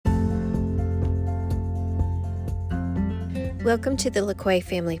Welcome to the LaQuay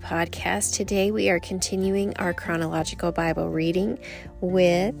Family Podcast. Today we are continuing our chronological Bible reading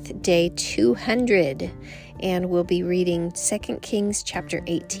with day 200, and we'll be reading 2 Kings chapter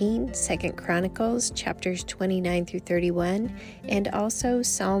 18, 2 Chronicles chapters 29 through 31, and also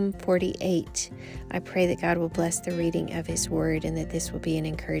Psalm 48. I pray that God will bless the reading of His Word and that this will be an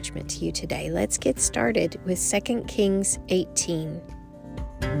encouragement to you today. Let's get started with 2 Kings 18.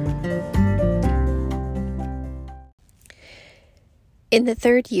 In the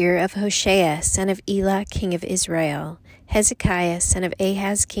 3rd year of Hoshea, son of Elah, king of Israel, Hezekiah, son of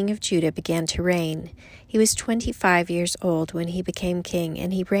Ahaz, king of Judah, began to reign. He was 25 years old when he became king,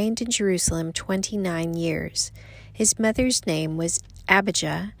 and he reigned in Jerusalem 29 years. His mother's name was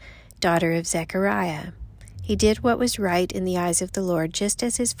Abijah, daughter of Zechariah. He did what was right in the eyes of the Lord, just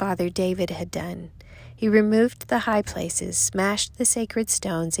as his father David had done. He removed the high places, smashed the sacred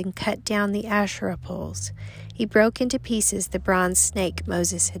stones, and cut down the Asherah poles. He broke into pieces the bronze snake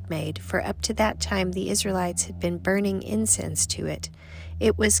Moses had made, for up to that time the Israelites had been burning incense to it.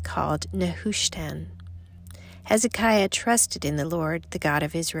 It was called Nehushtan. Hezekiah trusted in the Lord, the God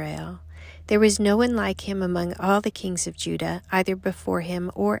of Israel. There was no one like him among all the kings of Judah, either before him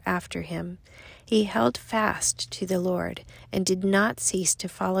or after him. He held fast to the Lord, and did not cease to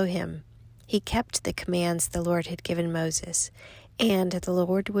follow him. He kept the commands the Lord had given Moses, and the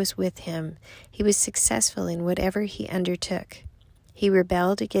Lord was with him. He was successful in whatever he undertook. He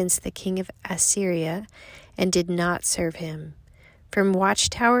rebelled against the king of Assyria and did not serve him. From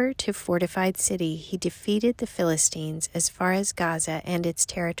watchtower to fortified city, he defeated the Philistines as far as Gaza and its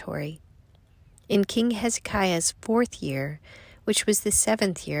territory. In King Hezekiah's 4th year, which was the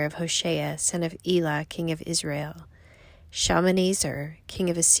 7th year of Hoshea, son of Elah, king of Israel, Shalmaneser, king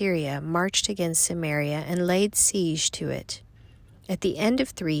of Assyria, marched against Samaria and laid siege to it. At the end of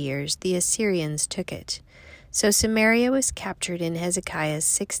 3 years, the Assyrians took it. So Samaria was captured in Hezekiah's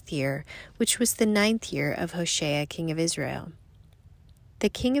 6th year, which was the 9th year of Hoshea, king of Israel. The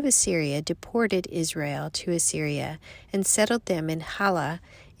king of Assyria deported Israel to Assyria and settled them in Halah,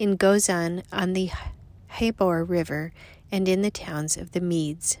 in Gozan on the Habor River, and in the towns of the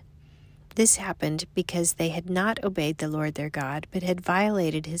Medes. This happened because they had not obeyed the Lord their God, but had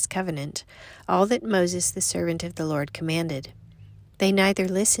violated his covenant, all that Moses the servant of the Lord commanded. They neither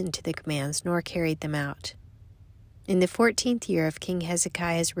listened to the commands nor carried them out. In the 14th year of King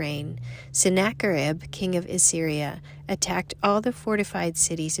Hezekiah's reign, Sennacherib, king of Assyria, attacked all the fortified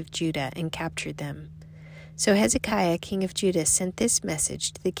cities of Judah and captured them. So Hezekiah, king of Judah, sent this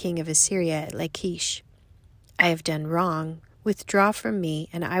message to the king of Assyria at Lachish: I have done wrong. Withdraw from me,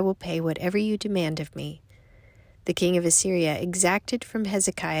 and I will pay whatever you demand of me. The king of Assyria exacted from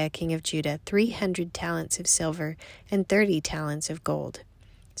Hezekiah, king of Judah, 300 talents of silver and 30 talents of gold.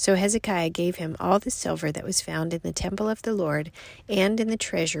 So Hezekiah gave him all the silver that was found in the temple of the Lord and in the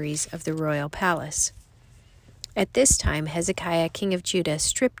treasuries of the royal palace. At this time Hezekiah, king of Judah,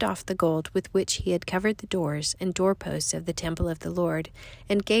 stripped off the gold with which he had covered the doors and doorposts of the temple of the Lord,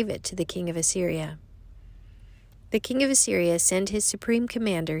 and gave it to the king of Assyria. The king of Assyria sent his supreme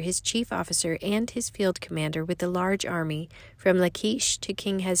commander, his chief officer, and his field commander with a large army from Lachish to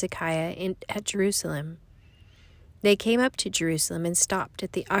King Hezekiah at Jerusalem. They came up to Jerusalem and stopped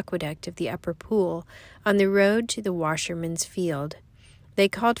at the aqueduct of the upper pool on the road to the washerman's field. They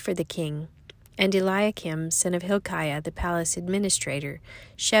called for the king, and Eliakim, son of Hilkiah, the palace administrator,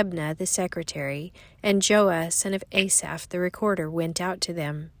 Shebna, the secretary, and Joah, son of Asaph, the recorder, went out to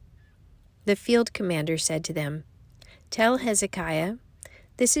them. The field commander said to them, Tell Hezekiah,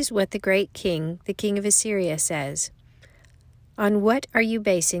 this is what the great king, the king of Assyria, says. On what are you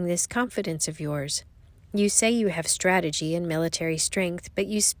basing this confidence of yours? You say you have strategy and military strength, but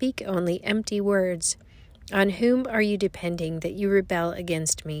you speak only empty words. On whom are you depending that you rebel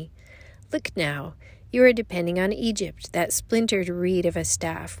against me? Look now, you are depending on Egypt, that splintered reed of a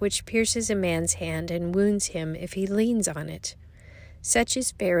staff, which pierces a man's hand and wounds him if he leans on it. Such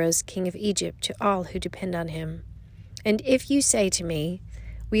is Pharaoh's king of Egypt to all who depend on him. And if you say to me,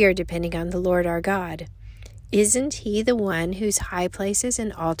 We are depending on the Lord our God, isn't he the one whose high places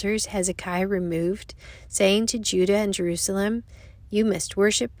and altars Hezekiah removed, saying to Judah and Jerusalem, You must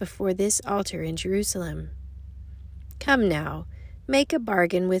worship before this altar in Jerusalem? Come now, make a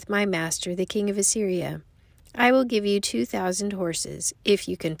bargain with my master the king of Assyria. I will give you 2,000 horses, if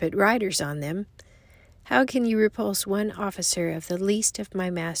you can put riders on them. How can you repulse one officer of the least of my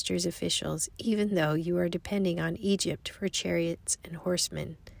master's officials, even though you are depending on Egypt for chariots and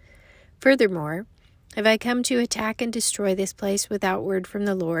horsemen? Furthermore, have I come to attack and destroy this place without word from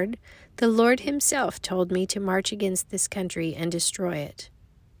the Lord? The Lord himself told me to march against this country and destroy it.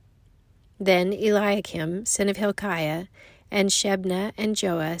 Then Eliakim, son of Hilkiah, And Shebna and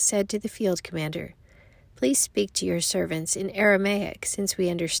Joah said to the field commander, "Please speak to your servants in Aramaic, since we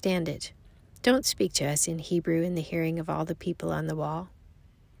understand it. Don't speak to us in Hebrew in the hearing of all the people on the wall."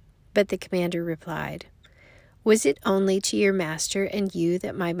 But the commander replied, "Was it only to your master and you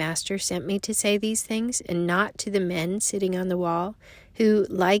that my master sent me to say these things, and not to the men sitting on the wall, who,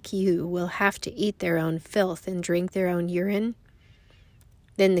 like you, will have to eat their own filth and drink their own urine?"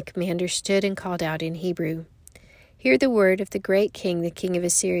 Then the commander stood and called out in Hebrew, "Hear the word of the great king, the king of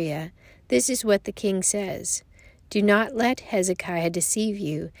Assyria. This is what the king says. Do not let Hezekiah deceive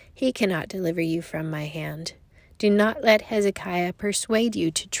you. He cannot deliver you from my hand. Do not let Hezekiah persuade you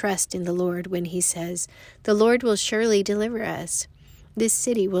to trust in the Lord when he says, 'The Lord will surely deliver us.' This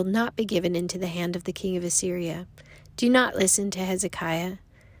city will not be given into the hand of the king of Assyria. Do not listen to Hezekiah.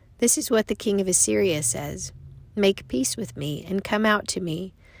 This is what the king of Assyria says. Make peace with me and come out to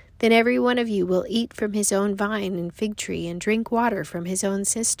me. Then every one of you will eat from his own vine and fig tree and drink water from his own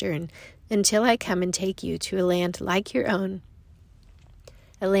cistern, until I come and take you to a land like your own,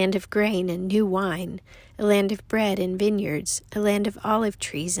 a land of grain and new wine, a land of bread and vineyards, a land of olive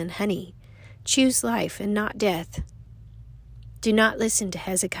trees and honey. Choose life and not death. Do not listen to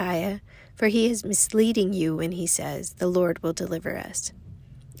Hezekiah, for he is misleading you when he says, 'The Lord will deliver us.'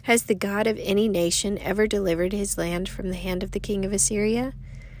 Has the God of any nation ever delivered his land from the hand of the king of Assyria?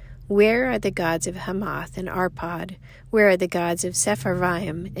 Where are the gods of Hamath and Arpad? Where are the gods of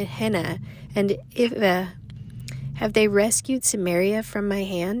Sepharvaim and Hena and Ivah? Have they rescued Samaria from my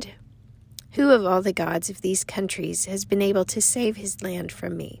hand? Who of all the gods of these countries has been able to save his land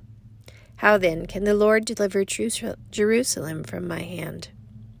from me? How then can the Lord deliver Jerusalem from my hand?"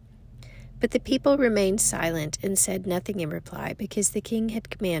 But the people remained silent and said nothing in reply, because the king had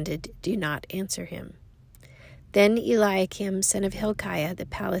commanded, "Do not answer him." Then Eliakim, son of Hilkiah, the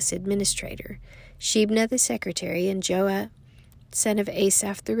palace administrator, Shebna the secretary, and Joah, son of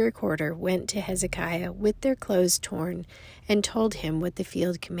Asaph the recorder, went to Hezekiah with their clothes torn and told him what the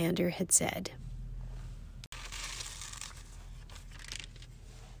field commander had said.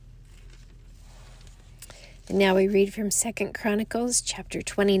 And now we read from 2 Chronicles chapter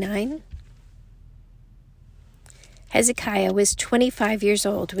 29. Hezekiah was 25 years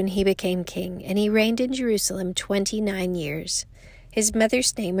old when he became king, and he reigned in Jerusalem 29 years. His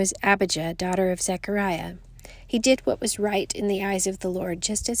mother's name was Abijah, daughter of Zechariah. He did what was right in the eyes of the Lord,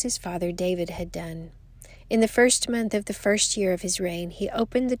 just as his father David had done. In the first month of the first year of his reign, he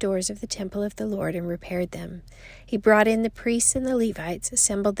opened the doors of the temple of the Lord and repaired them. He brought in the priests and the Levites,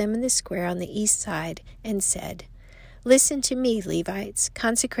 assembled them in the square on the east side, and said, "Listen to me, Levites.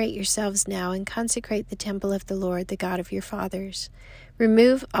 Consecrate yourselves now and consecrate the temple of the Lord, the God of your fathers.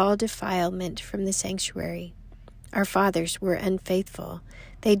 Remove all defilement from the sanctuary. Our fathers were unfaithful.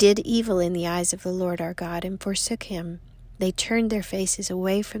 They did evil in the eyes of the Lord our God and forsook him. They turned their faces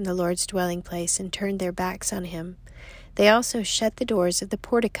away from the Lord's dwelling place and turned their backs on him. They also shut the doors of the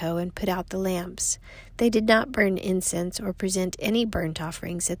portico and put out the lamps. They did not burn incense or present any burnt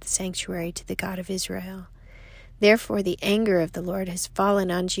offerings at the sanctuary to the God of Israel. Therefore the anger of the Lord has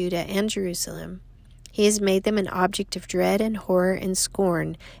fallen on Judah and Jerusalem. He has made them an object of dread and horror and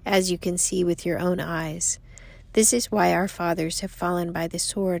scorn, as you can see with your own eyes. This is why our fathers have fallen by the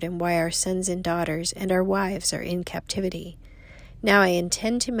sword, and why our sons and daughters and our wives are in captivity. Now I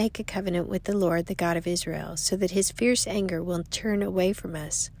intend to make a covenant with the Lord, the God of Israel, so that his fierce anger will turn away from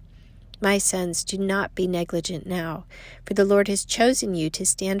us. My sons, do not be negligent now, for the Lord has chosen you to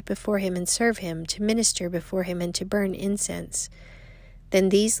stand before him and serve him, to minister before him and to burn incense." Then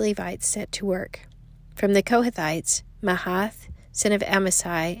these Levites set to work. From the Kohathites, Mahath, son of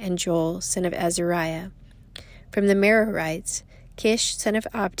Amasai, and Joel, son of Azariah. From the Merarites, Kish, son of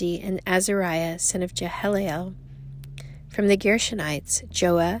Abdi, and Azariah, son of Jehaleel. From the Gershonites,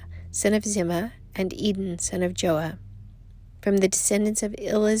 Joah, son of Zimmah, and Eden, son of Joah. From the descendants of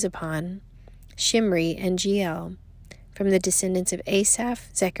Elizaphan, Shimri and Jeiel. From the descendants of Asaph,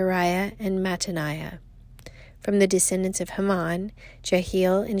 Zechariah and Mattaniah. From the descendants of Haman,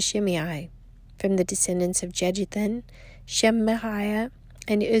 Jehiel and Shimei. From the descendants of Jeduthun, Shemaiah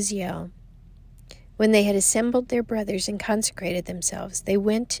and Uzziel. When they had assembled their brothers and consecrated themselves, they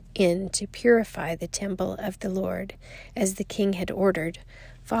went in to purify the temple of the Lord, as the king had ordered,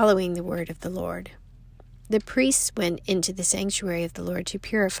 following the word of the Lord. The priests went into the sanctuary of the Lord to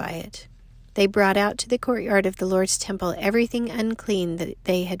purify it. They brought out to the courtyard of the Lord's temple everything unclean that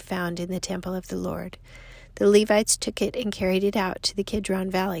they had found in the temple of the Lord. The Levites took it and carried it out to the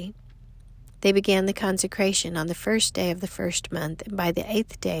Kidron Valley. They began the consecration on the first day of the first month, and by the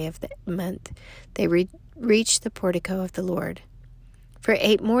 8th day of the month they reached the portico of the Lord. For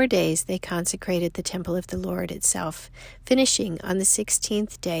 8 more days they consecrated the temple of the Lord itself, finishing on the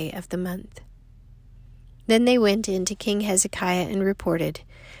 16th day of the month. Then they went in to King Hezekiah and reported,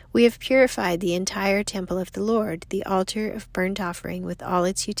 "We have purified the entire temple of the Lord, the altar of burnt offering with all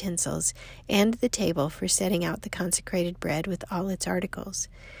its utensils, and the table for setting out the consecrated bread with all its articles.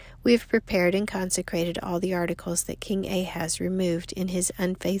 We have prepared and consecrated all the articles that King Ahaz removed in his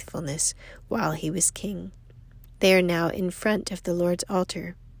unfaithfulness while he was king. They are now in front of the Lord's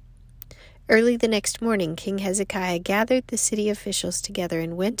altar." Early the next morning, King Hezekiah gathered the city officials together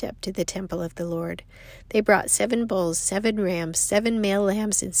and went up to the temple of the Lord. They brought 7 bulls, 7 rams, 7 male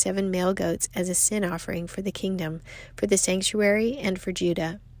lambs, and 7 male goats as a sin offering for the kingdom, for the sanctuary, and for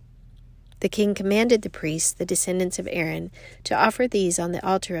Judah. The king commanded the priests, the descendants of Aaron, to offer these on the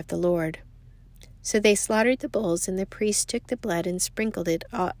altar of the Lord. So they slaughtered the bulls, and the priests took the blood and sprinkled it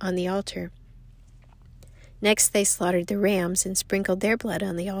on the altar. Next they slaughtered the rams and sprinkled their blood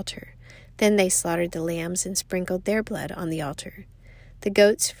on the altar. Then they slaughtered the lambs and sprinkled their blood on the altar. The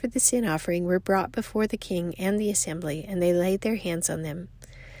goats for the sin offering were brought before the king and the assembly, and they laid their hands on them.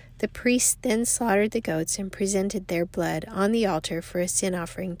 The priests then slaughtered the goats and presented their blood on the altar for a sin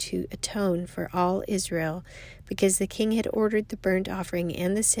offering to atone for all Israel, because the king had ordered the burnt offering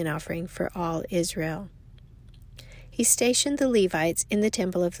and the sin offering for all Israel. He stationed the Levites in the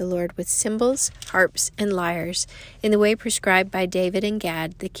temple of the Lord with cymbals, harps, and lyres, in the way prescribed by David and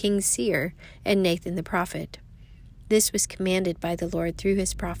Gad, the king's seer, and Nathan the prophet. This was commanded by the Lord through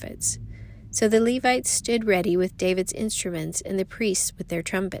his prophets. So the Levites stood ready with David's instruments and the priests with their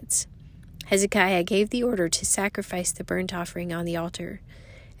trumpets. Hezekiah gave the order to sacrifice the burnt offering on the altar.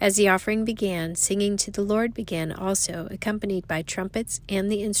 As the offering began, singing to the Lord began also, accompanied by trumpets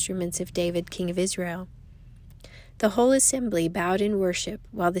and the instruments of David, king of Israel. The whole assembly bowed in worship,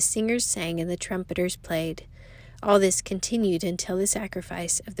 while the singers sang and the trumpeters played. All this continued until the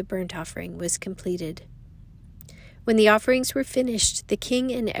sacrifice of the burnt offering was completed. When the offerings were finished, the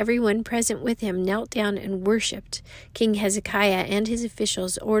king and everyone present with him knelt down and worshipped. King Hezekiah and his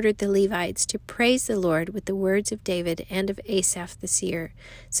officials ordered the Levites to praise the Lord with the words of David and of Asaph the seer.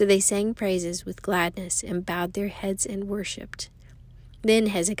 So they sang praises with gladness and bowed their heads and worshipped. Then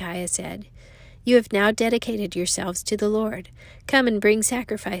Hezekiah said, "You have now dedicated yourselves to the Lord. Come and bring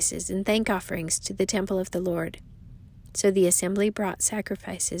sacrifices and thank offerings to the temple of the Lord." So the assembly brought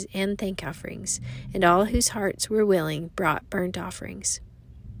sacrifices and thank offerings, and all whose hearts were willing brought burnt offerings.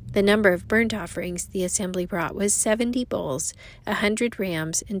 The number of burnt offerings the assembly brought was 70 bulls, 100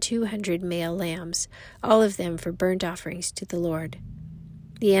 rams, and 200 male lambs, all of them for burnt offerings to the Lord.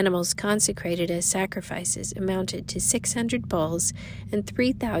 The animals consecrated as sacrifices amounted to 600 bulls and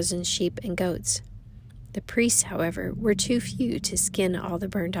 3,000 sheep and goats. The priests, however, were too few to skin all the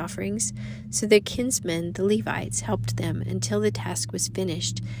burnt offerings, so their kinsmen, the Levites, helped them until the task was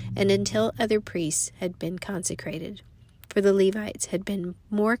finished and until other priests had been consecrated. For the Levites had been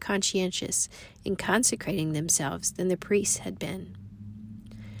more conscientious in consecrating themselves than the priests had been.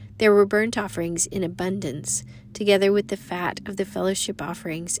 There were burnt offerings in abundance, together with the fat of the fellowship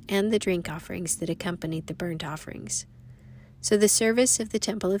offerings and the drink offerings that accompanied the burnt offerings. So the service of the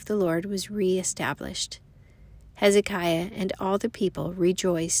temple of the Lord was re-established. Hezekiah and all the people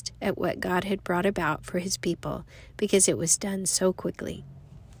rejoiced at what God had brought about for his people, because it was done so quickly.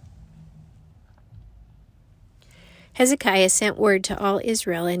 Hezekiah sent word to all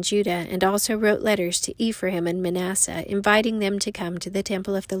Israel and Judah, and also wrote letters to Ephraim and Manasseh, inviting them to come to the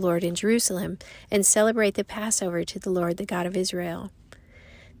temple of the Lord in Jerusalem and celebrate the Passover to the Lord, the God of Israel.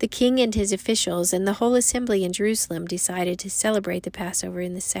 The king and his officials and the whole assembly in Jerusalem decided to celebrate the Passover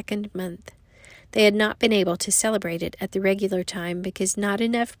in the 2nd month. They had not been able to celebrate it at the regular time because not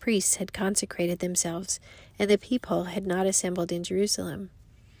enough priests had consecrated themselves, and the people had not assembled in Jerusalem.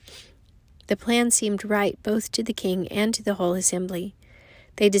 The plan seemed right both to the king and to the whole assembly.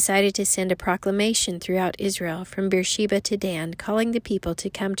 They decided to send a proclamation throughout Israel from Beersheba to Dan, calling the people to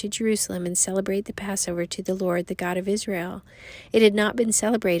come to Jerusalem and celebrate the Passover to the Lord, the God of Israel. It had not been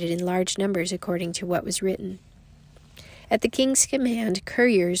celebrated in large numbers according to what was written. At the king's command,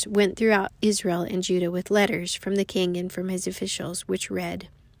 couriers went throughout Israel and Judah with letters from the king and from his officials, which read,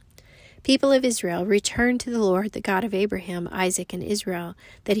 "People of Israel, return to the Lord, the God of Abraham, Isaac, and Israel,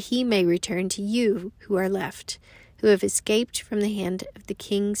 that he may return to you who are left, who have escaped from the hand of the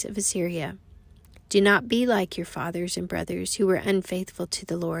kings of Assyria. Do not be like your fathers and brothers, who were unfaithful to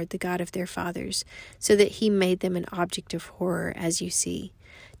the Lord, the God of their fathers, so that he made them an object of horror, as you see.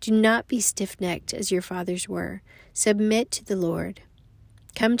 Do not be stiff-necked as your fathers were. Submit to the Lord.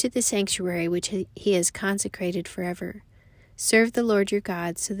 Come to the sanctuary which he has consecrated forever. Serve the Lord your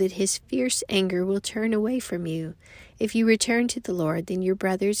God, so that his fierce anger will turn away from you. If you return to the Lord, then your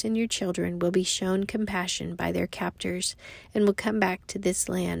brothers and your children will be shown compassion by their captors, and will come back to this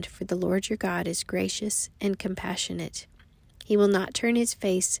land, for the Lord your God is gracious and compassionate. He will not turn his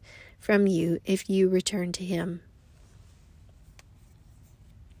face from you if you return to him.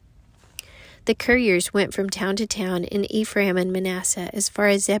 The couriers went from town to town in Ephraim and Manasseh as far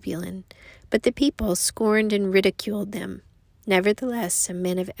as Zebulun, but the people scorned and ridiculed them. Nevertheless, some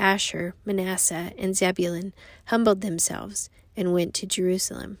men of Asher, Manasseh, and Zebulun humbled themselves and went to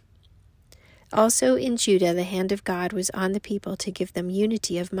Jerusalem. Also in Judah the hand of God was on the people to give them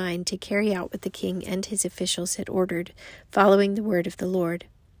unity of mind to carry out what the king and his officials had ordered, following the word of the Lord.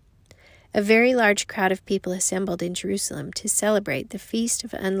 A very large crowd of people assembled in Jerusalem to celebrate the Feast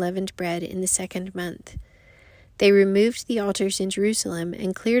of Unleavened Bread in the 2nd month. They removed the altars in Jerusalem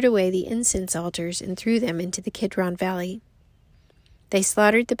and cleared away the incense altars and threw them into the Kidron Valley. They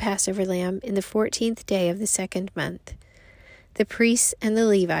slaughtered the Passover lamb in the 14th day of the 2nd month. The priests and the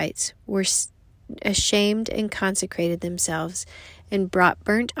Levites were ashamed and consecrated themselves and brought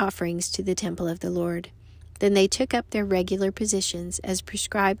burnt offerings to the temple of the Lord. Then they took up their regular positions as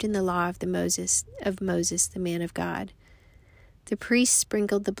prescribed in the law of Moses, the man of God. The priests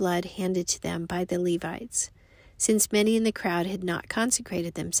sprinkled the blood handed to them by the Levites. Since many in the crowd had not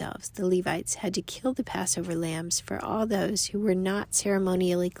consecrated themselves, the Levites had to kill the Passover lambs for all those who were not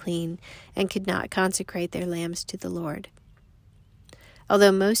ceremonially clean and could not consecrate their lambs to the Lord.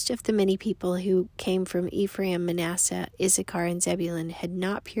 Although most of the many people who came from Ephraim, Manasseh, Issachar, and Zebulun had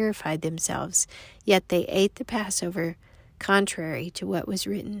not purified themselves, yet they ate the Passover, contrary to what was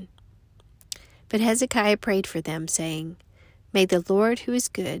written. But Hezekiah prayed for them, saying, "May the Lord, who is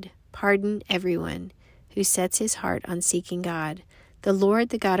good, pardon everyone who sets his heart on seeking God, the Lord,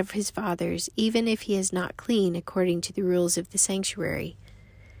 the God of his fathers, even if he is not clean according to the rules of the sanctuary."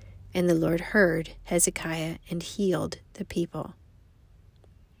 And the Lord heard Hezekiah and healed the people.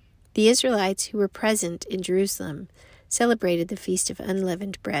 The Israelites who were present in Jerusalem celebrated the Feast of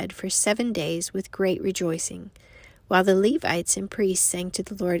Unleavened Bread for 7 days with great rejoicing, while the Levites and priests sang to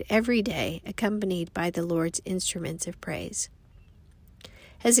the Lord every day, accompanied by the Lord's instruments of praise.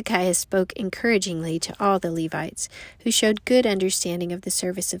 Hezekiah spoke encouragingly to all the Levites, who showed good understanding of the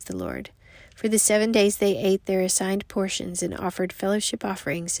service of the Lord. For the 7 days they ate their assigned portions and offered fellowship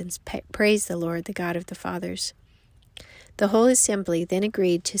offerings and praised the Lord, the God of the fathers. The whole assembly then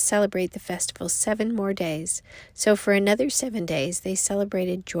agreed to celebrate the festival 7 more days, so for another 7 days they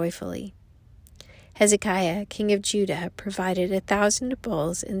celebrated joyfully. Hezekiah, king of Judah, provided 1,000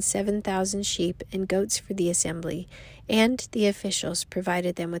 bulls and 7,000 sheep and goats for the assembly, and the officials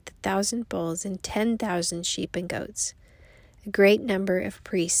provided them with 1,000 bulls and 10,000 sheep and goats. A great number of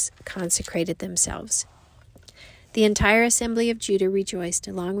priests consecrated themselves. The entire assembly of Judah rejoiced,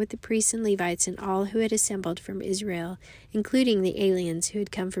 along with the priests and Levites and all who had assembled from Israel, including the aliens who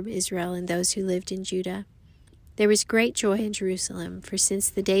had come from Israel and those who lived in Judah. There was great joy in Jerusalem, for since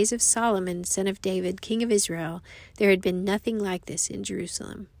the days of Solomon, son of David, king of Israel, there had been nothing like this in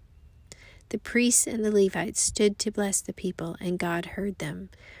Jerusalem. The priests and the Levites stood to bless the people, and God heard them,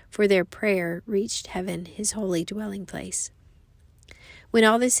 for their prayer reached heaven, his holy dwelling place. When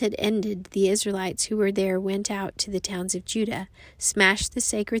all this had ended, the Israelites who were there went out to the towns of Judah, smashed the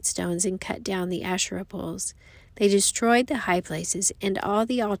sacred stones, and cut down the Asherah poles. They destroyed the high places and all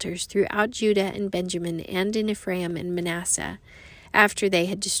the altars throughout Judah and Benjamin and in Ephraim and Manasseh. After they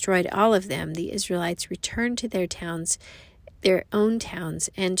had destroyed all of them, the Israelites returned to their own towns,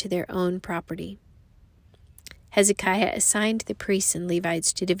 and to their own property. Hezekiah assigned the priests and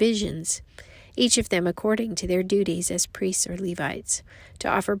Levites to divisions, each of them according to their duties as priests or Levites, to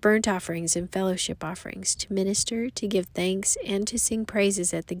offer burnt offerings and fellowship offerings, to minister, to give thanks, and to sing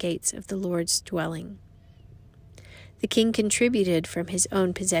praises at the gates of the Lord's dwelling. The king contributed from his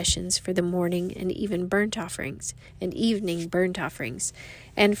own possessions for the morning and even burnt offerings, and evening burnt offerings,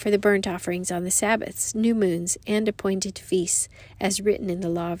 and for the burnt offerings on the Sabbaths, new moons, and appointed feasts, as written in the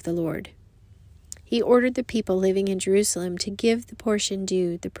law of the Lord. He ordered the people living in Jerusalem to give the portion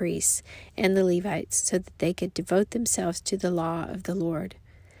due the priests and the Levites, so that they could devote themselves to the law of the Lord.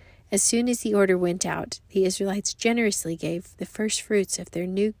 As soon as the order went out, the Israelites generously gave the first fruits of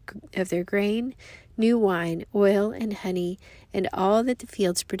their grain, new wine, oil, and honey, and all that the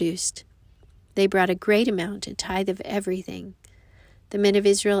fields produced. They brought a great amount, a tithe of everything. The men of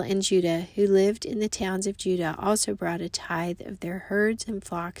Israel and Judah, who lived in the towns of Judah, also brought a tithe of their herds and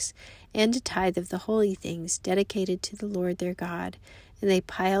flocks, and a tithe of the holy things dedicated to the Lord their God, and they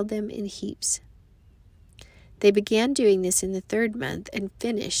piled them in heaps. They began doing this in the 3rd month and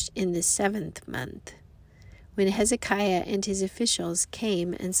finished in the 7th month. When Hezekiah and his officials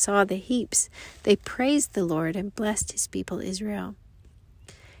came and saw the heaps, they praised the Lord and blessed his people Israel.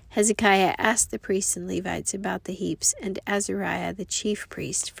 Hezekiah asked the priests and Levites about the heaps, and Azariah, the chief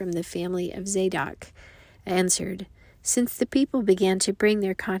priest from the family of Zadok, answered, "Since the people began to bring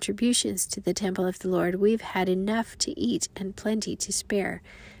their contributions to the temple of the Lord, we've had enough to eat and plenty to spare,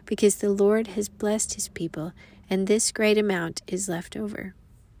 because the Lord has blessed his people, and this great amount is left over."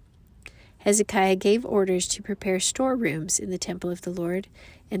 Hezekiah gave orders to prepare storerooms in the temple of the Lord,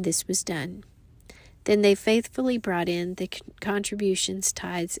 and this was done. Then they faithfully brought in the contributions,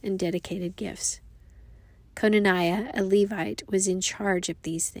 tithes, and dedicated gifts. Conaniah, a Levite, was in charge of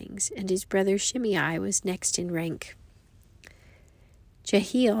these things, and his brother Shimei was next in rank.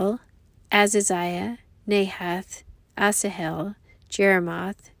 Jehiel, Azaziah, Nahath, Asahel,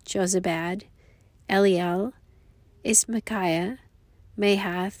 Jeremoth, Jozabad, Eliel, Ismachiah,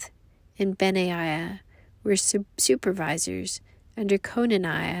 Mahath, and Benaiah were supervisors under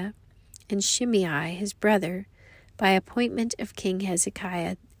Conaniah and Shimei his brother, by appointment of King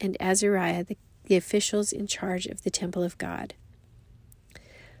Hezekiah, and Azariah the officials in charge of the temple of God.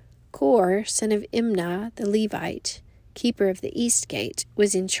 Kor, son of Imnah the Levite, keeper of the east gate,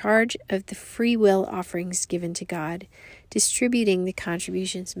 was in charge of the free will offerings given to God, distributing the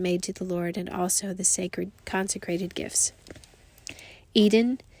contributions made to the Lord and also the sacred consecrated gifts.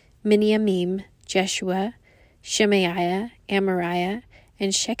 Eden, Miniamim, Jeshua, Shemaiah, Amariah,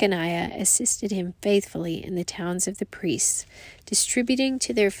 and Shechaniah assisted him faithfully in the towns of the priests, distributing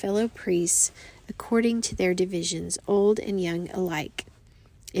to their fellow priests according to their divisions, old and young alike.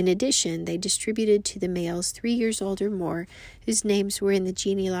 In addition, they distributed to the males 3 years old or more, whose names were in the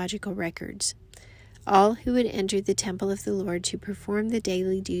genealogical records, all who had entered the temple of the Lord to perform the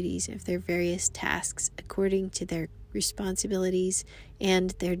daily duties of their various tasks according to their responsibilities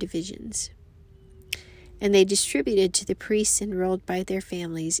and their divisions. And they distributed to the priests enrolled by their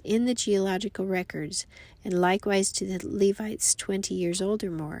families in the genealogical records, and likewise to the Levites 20 years old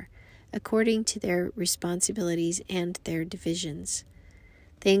or more, according to their responsibilities and their divisions.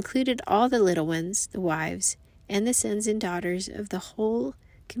 They included all the little ones, the wives, and the sons and daughters of the whole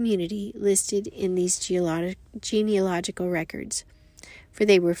community listed in these genealogical records, for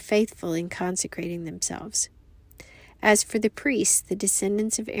they were faithful in consecrating themselves. As for the priests, the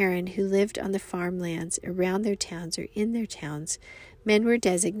descendants of Aaron who lived on the farmlands around their towns or in their towns, men were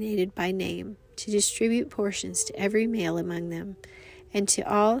designated by name to distribute portions to every male among them, and to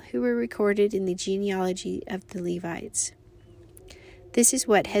all who were recorded in the genealogy of the Levites. This is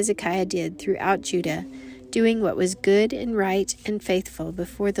what Hezekiah did throughout Judah, doing what was good and right and faithful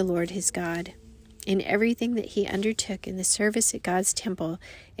before the Lord his God. In everything that he undertook in the service at God's temple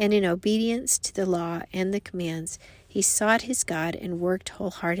and in obedience to the law and the commands, he sought his God and worked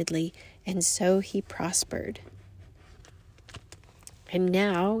wholeheartedly, and so he prospered. And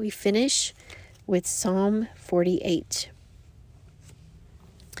now we finish with Psalm 48.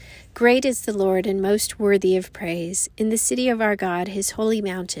 Great is the Lord and most worthy of praise, in the city of our God, his holy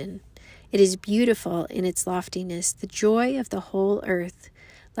mountain. It is beautiful in its loftiness, the joy of the whole earth.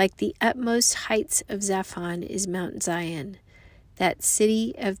 Like the utmost heights of Zaphon is Mount Zion, that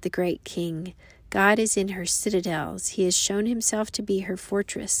city of the great King. God is in her citadels. He has shown himself to be her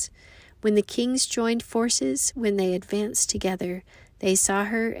fortress. When the kings joined forces, when they advanced together, they saw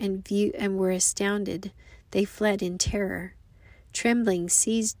her and were astounded. They fled in terror. Trembling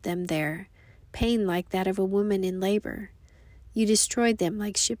seized them there, pain like that of a woman in labor. You destroyed them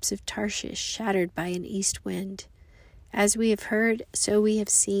like ships of Tarshish, shattered by an east wind. As we have heard, so we have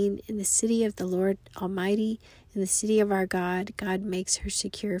seen in the city of the Lord Almighty, in the city of our God, God makes her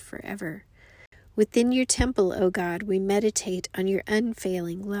secure forever. Within your temple, O God, we meditate on your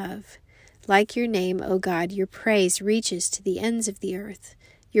unfailing love. Like your name, O God, your praise reaches to the ends of the earth.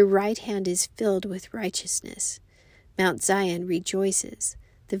 Your right hand is filled with righteousness. Mount Zion rejoices.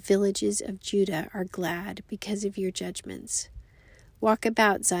 The villages of Judah are glad because of your judgments. Walk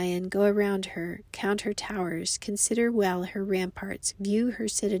about Zion, go around her, count her towers, consider well her ramparts, view her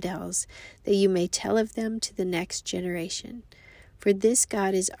citadels, that you may tell of them to the next generation. For this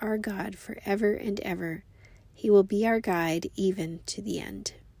God is our God forever and ever. He will be our guide even to the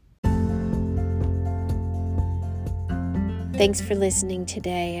end. Thanks for listening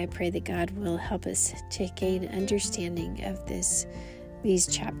today. I pray that God will help us to gain understanding of these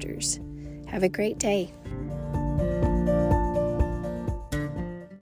chapters. Have a great day.